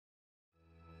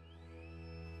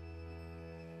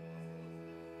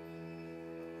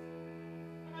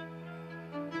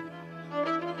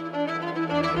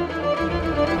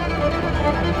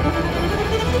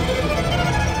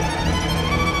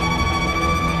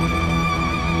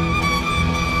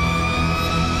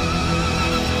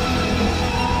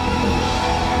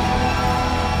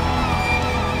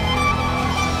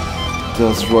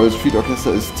Das Royal Street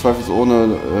Orchestra ist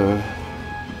zweifelsohne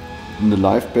eine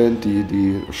Liveband,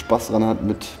 die Spaß daran hat,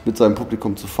 mit seinem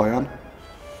Publikum zu feiern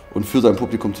und für sein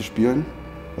Publikum zu spielen.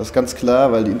 Das ist ganz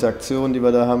klar, weil die Interaktion, die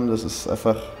wir da haben, das ist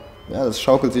einfach, ja, das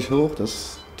schaukelt sich hoch, das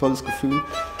ist ein tolles Gefühl.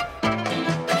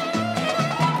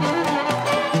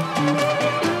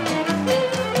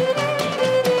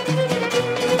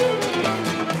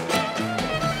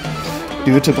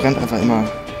 Die Hütte brennt einfach immer,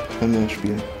 wenn wir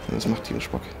spielen. Das macht tierisch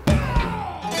Bock.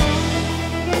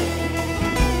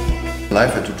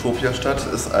 Live at Utopiastadt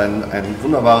ist ein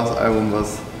wunderbares Album,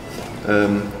 was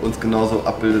uns genauso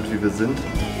abbildet, wie wir sind.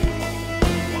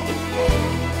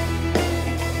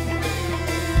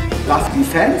 Was die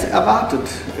Fans erwartet,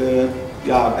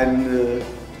 ja, ein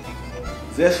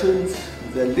sehr schönes,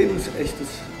 sehr lebensechtes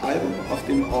Album, auf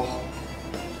dem auch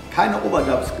keine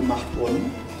Overdubs gemacht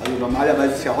wurden. Also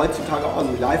normalerweise ist ja heutzutage auch so,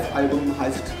 Live-Album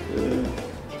heißt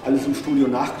alles im Studio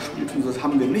nachgespielt und so, das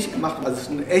haben wir nicht gemacht. Also es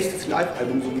ist ein echtes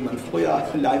Live-Album, so wie man früher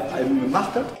Live-Alben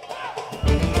gemacht hat.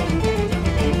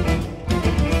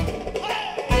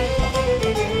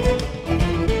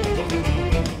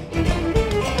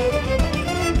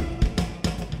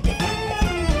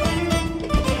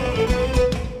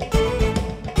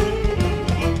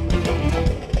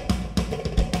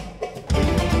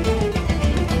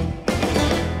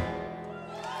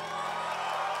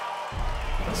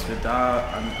 Was wir da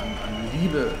an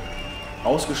Liebe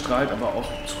ausgestrahlt, aber auch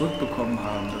zurückbekommen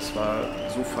haben, das war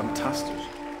so fantastisch.